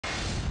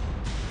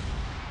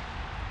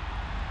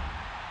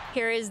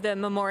Here is the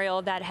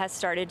memorial that has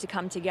started to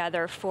come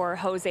together for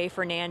Jose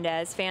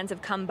Fernandez. Fans have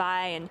come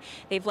by and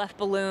they've left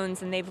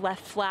balloons and they've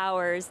left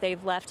flowers.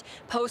 They've left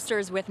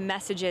posters with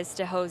messages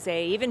to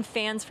Jose. Even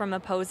fans from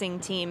opposing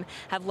team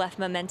have left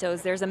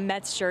mementos. There's a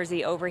Mets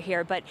jersey over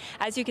here, but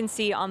as you can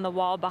see on the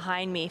wall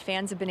behind me,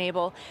 fans have been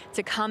able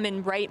to come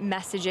and write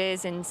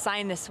messages and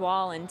sign this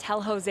wall and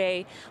tell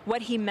Jose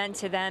what he meant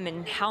to them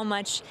and how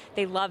much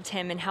they loved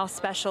him and how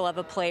special of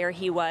a player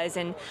he was.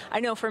 And I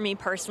know for me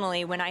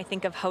personally, when I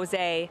think of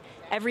Jose,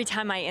 every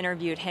time I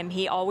interviewed him,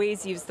 he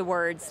always used the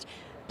words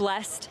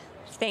blessed,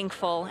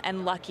 thankful,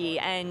 and lucky.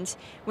 And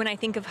when I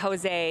think of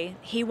Jose,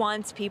 he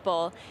wants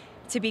people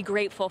to be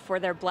grateful for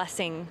their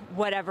blessing,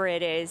 whatever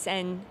it is,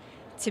 and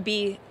to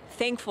be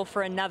thankful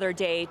for another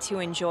day to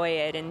enjoy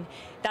it. And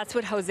that's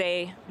what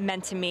Jose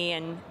meant to me,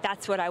 and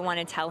that's what I want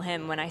to tell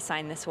him when I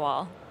sign this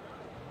wall.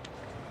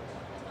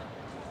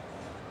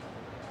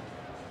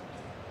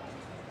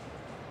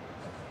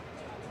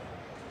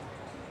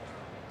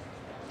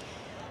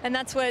 And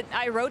that's what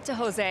I wrote to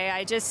Jose.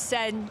 I just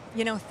said,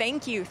 you know,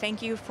 thank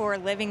you for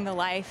living the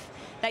life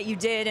that you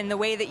did and the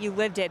way that you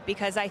lived it,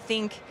 because I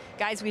think,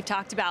 guys, we've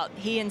talked about,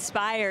 he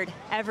inspired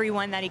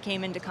everyone that he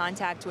came into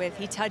contact with.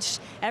 He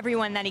touched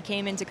everyone that he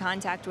came into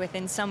contact with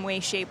in some way,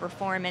 shape, or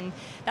form. And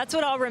that's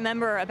what I'll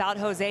remember about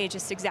Jose,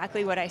 just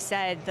exactly what I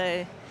said.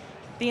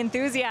 The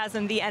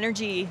enthusiasm, the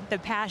energy, the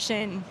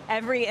passion,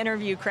 every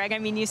interview, Craig. I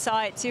mean, you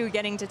saw it too,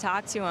 getting to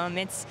talk to him.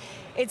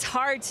 It's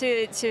hard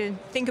to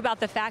think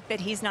about the fact that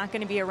he's not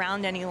going to be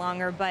around any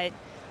longer, but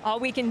all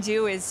we can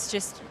do is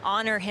just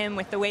honor him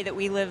with the way that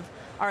we live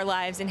our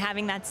lives and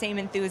having that same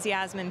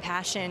enthusiasm and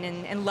passion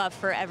and love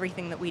for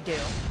everything that we do.